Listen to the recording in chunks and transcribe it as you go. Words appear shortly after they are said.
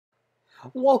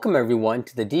Welcome everyone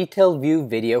to the detailed view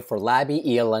video for Labii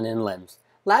ELN and LIMS.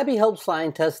 Labii helps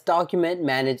scientists document,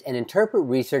 manage, and interpret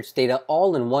research data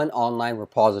all in one online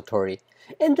repository.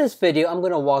 In this video, I'm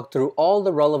going to walk through all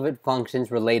the relevant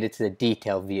functions related to the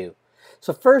detailed view.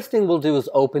 So first thing we'll do is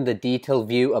open the detailed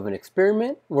view of an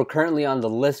experiment. We're currently on the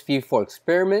list view for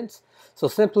experiments. So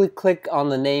simply click on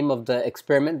the name of the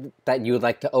experiment that you would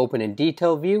like to open in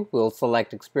detailed view. We'll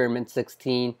select experiment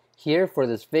 16 here for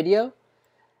this video.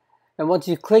 And once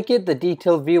you click it, the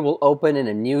detailed view will open in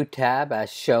a new tab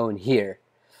as shown here.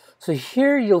 So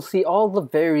here you'll see all the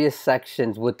various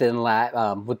sections within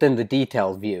the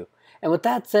detailed view. And with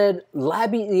that said,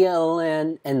 Labii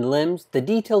ELN and LIMS, the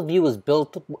detailed view is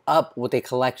built up with a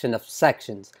collection of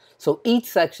sections. So each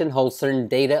section holds certain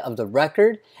data of the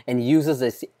record and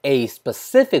uses a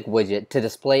specific widget to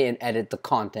display and edit the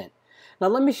content. Now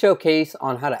let me showcase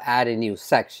on how to add a new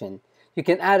section. You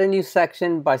can add a new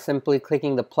section by simply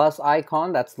clicking the plus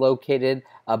icon that's located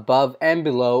above and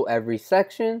below every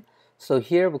section. So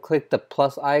here we'll click the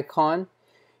plus icon.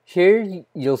 Here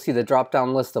you'll see the drop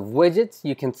down list of widgets.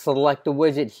 You can select a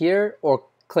widget here or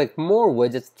click more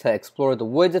widgets to explore the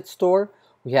widget store.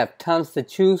 We have tons to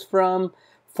choose from.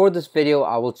 For this video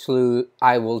I will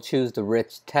choose the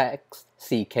rich text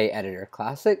CK editor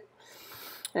classic.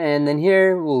 And then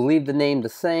here we'll leave the name the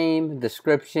same,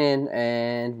 description,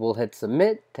 and we'll hit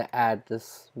submit to add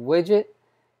this widget.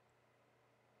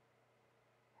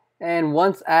 And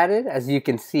once added, as you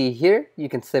can see here, you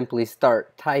can simply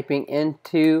start typing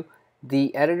into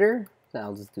the editor. So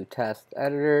I'll just do test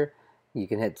editor. You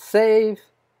can hit save.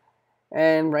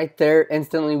 And right there,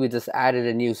 instantly we just added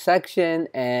a new section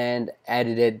and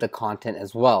edited the content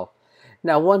as well.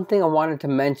 Now one thing I wanted to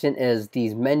mention is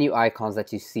these menu icons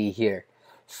that you see here.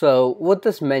 So with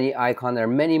this menu icon, there are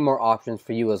many more options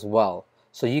for you as well.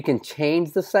 So you can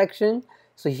change the section.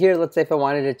 So here, let's say if I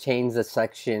wanted to change the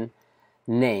section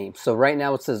name. So right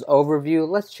now it says overview.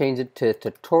 Let's change it to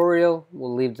tutorial.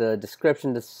 We'll leave the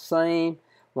description the same.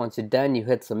 Once you're done, you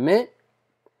hit submit.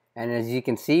 And as you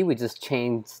can see, we just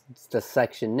changed the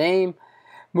section name.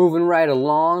 Moving right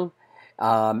along.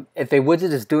 If a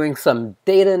widget is doing some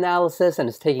data analysis and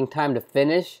is taking time to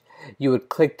finish, you would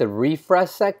click the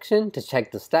refresh section to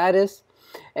check the status,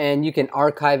 and you can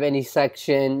archive any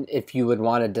section if you would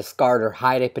want to discard or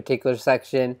hide a particular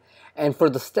section. And for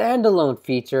the standalone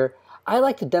feature, I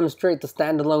like to demonstrate the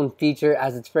standalone feature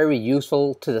as it's very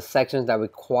useful to the sections that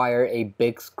require a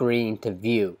big screen to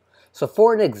view. So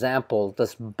for an example,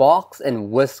 this box and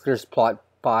whiskers plot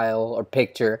file or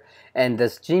picture and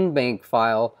this gene bank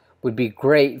file would be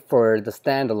great for the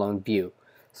standalone view.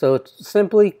 So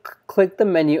simply click the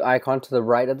menu icon to the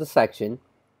right of the section,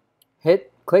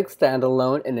 click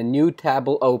standalone, and a new tab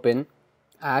will open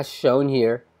as shown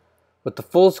here. With the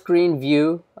full screen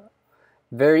view,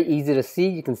 very easy to see.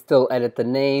 You can still edit the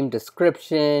name,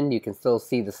 description, you can still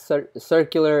see the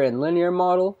circular and linear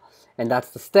model, and that's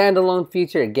the standalone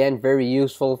feature. Again, very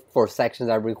useful for sections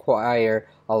that require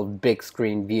a big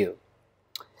screen view.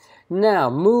 Now,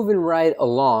 moving right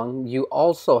along, you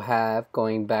also have,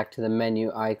 going back to the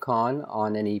menu icon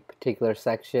on any particular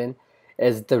section,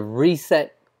 is the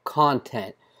reset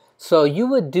content. So you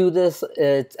would do this,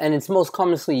 and it's most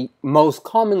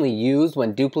commonly used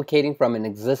when duplicating from an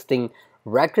existing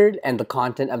record and the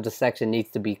content of the section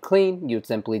needs to be clean. You'd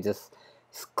simply just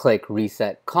click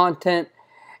reset content.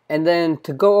 And then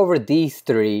to go over these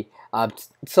three,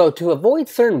 so to avoid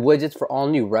certain widgets for all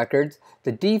new records,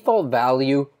 the default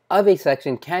value of a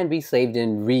section can be saved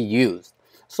and reused.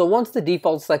 So once the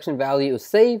default section value is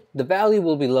saved, the value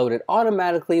will be loaded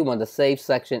automatically when the saved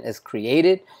section is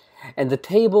created, and the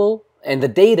table and the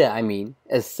data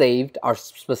is saved are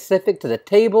specific to the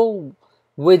table,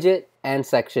 widget, and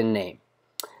section name.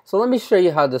 So let me show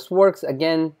you how this works.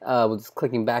 Again, with just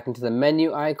clicking back into the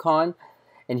menu icon,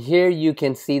 and here you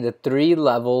can see the 3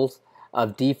 levels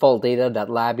of default data that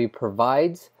Labii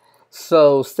provides.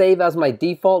 So save as my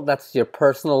default, that's your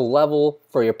personal level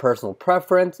for your personal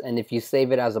preference. And if you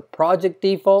save it as a project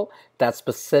default, that's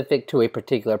specific to a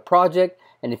particular project.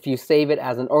 And if you save it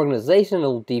as an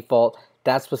organizational default,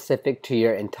 that's specific to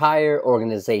your entire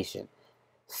organization.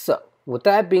 So with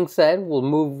that being said, we'll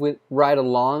move right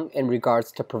along in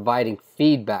regards to providing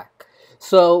feedback.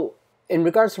 So in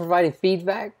regards to providing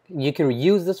feedback, you can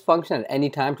use this function at any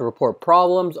time to report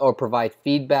problems or provide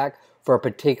feedback for a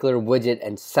particular widget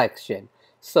and section.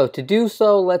 So to do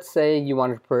so, let's say you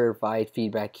want to provide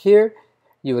feedback here.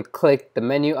 You would click the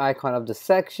menu icon of the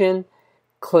section,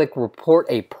 click report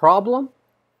a problem,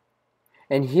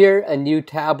 And here a new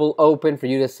tab will open for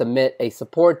you to submit a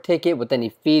support ticket with any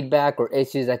feedback or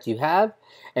issues that you have.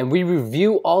 And we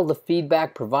review all the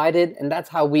feedback provided, and that's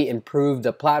how we improve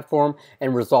the platform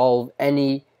and resolve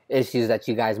any issues that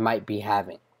you guys might be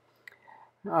having.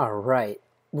 All right.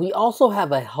 We also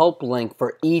have a help link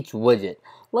for each widget.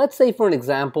 Let's say, for an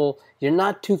example, you're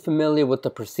not too familiar with the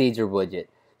procedure widget.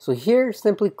 So here,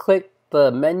 simply click the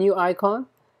menu icon,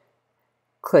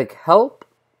 click help.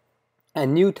 A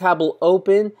new tab will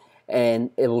open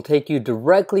and it will take you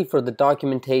directly for the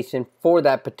documentation for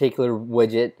that particular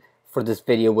widget for this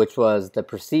video, which was the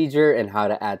procedure and how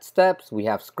to add steps. We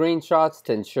have screenshots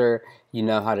to ensure you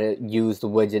know how to use the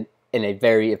widget in a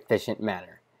very efficient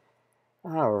manner.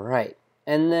 Alright,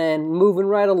 and then moving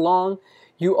right along,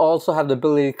 you also have the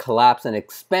ability to collapse and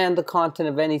expand the content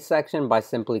of any section by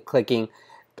simply clicking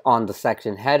on the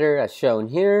section header as shown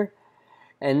here.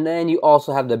 And then you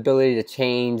also have the ability to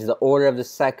change the order of the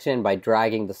section by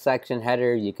dragging the section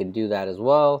header. You can do that as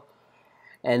well.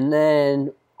 And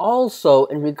then also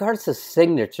in regards to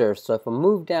signatures, so if I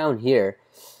move down here,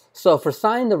 so for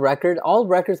sign the record, all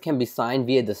records can be signed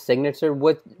via the signature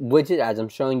widget as I'm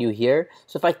showing you here.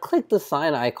 So if I click the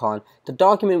sign icon, the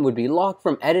document would be locked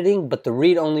from editing, but the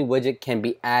read-only widget can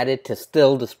be added to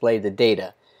still display the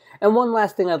data. And one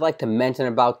last thing I'd like to mention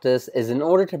about this is in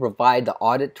order to provide the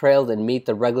audit trails and meet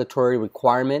the regulatory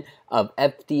requirement of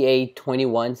FDA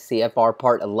 21 CFR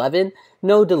Part 11,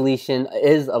 no deletion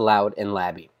is allowed in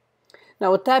Labii.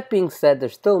 Now with that being said,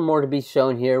 there's still more to be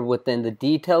shown here within the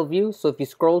detail view. So if you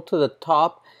scroll to the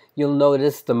top, you'll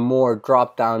notice the more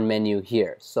drop down menu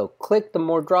here. So click the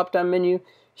more drop down menu.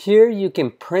 Here you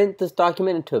can print this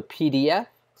document into a PDF.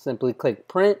 Simply click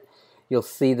print. You'll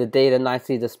see the data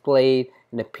nicely displayed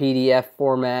in a PDF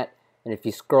format. And if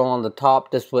you scroll on the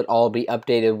top, this would all be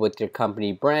updated with your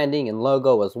company branding and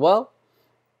logo as well.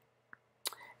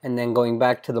 And then going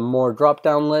back to the more drop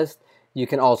down list, you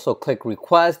can also click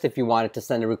request if you wanted to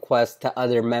send a request to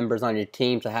other members on your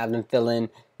team to have them fill in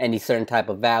any certain type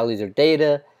of values or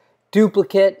data.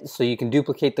 Duplicate, so you can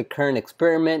duplicate the current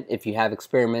experiment if you have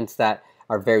experiments that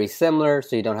are very similar,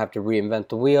 so you don't have to reinvent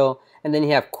the wheel. And then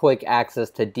you have quick access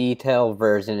to detail,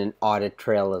 version, and audit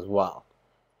trail as well.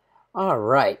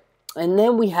 Alright, and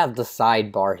then we have the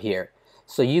sidebar here.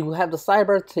 So you have the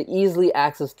sidebar to easily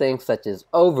access things such as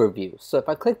overview. So if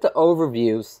I click the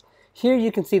overviews, here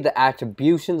you can see the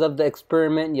attributions of the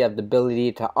experiment. You have the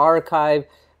ability to archive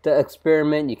the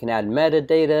experiment. You can add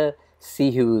metadata,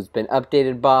 see who's been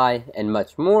updated by, and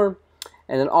much more.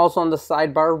 And then also on the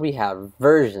sidebar, we have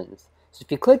versions. So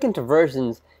if you click into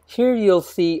versions, here you'll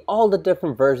see all the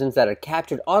different versions that are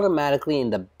captured automatically in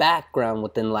the background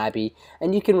within Labii,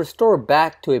 and you can restore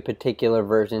back to a particular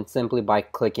version simply by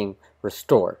clicking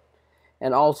restore.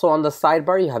 And also on the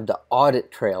sidebar, you have the audit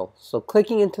trail. So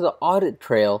clicking into the audit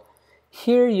trail,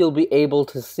 here you'll be able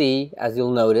to see, as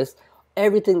you'll notice,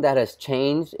 everything that has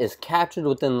changed is captured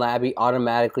within Labii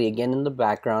automatically again in the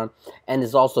background, and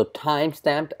is also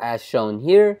time-stamped as shown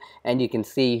here, and you can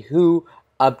see who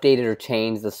updated or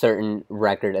changed a certain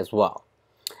record as well.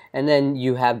 And then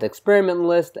you have the experiment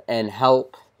list and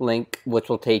help link, which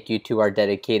will take you to our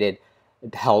dedicated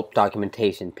help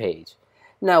documentation page.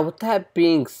 Now with that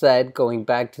being said, going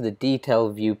back to the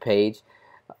detail view page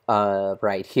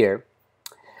right here,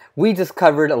 we just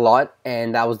covered a lot,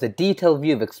 and that was the detail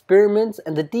view of experiments,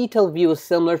 and the detail view is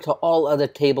similar to all other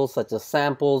tables such as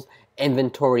samples,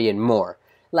 inventory, and more.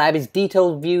 Labii's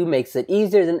detailed view makes it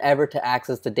easier than ever to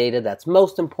access the data that's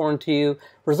most important to you,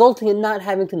 resulting in not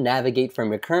having to navigate from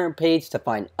your current page to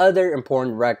find other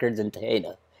important records and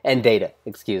data.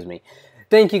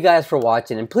 Thank you guys for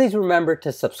watching, and please remember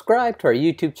to subscribe to our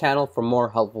YouTube channel for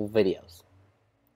more helpful videos.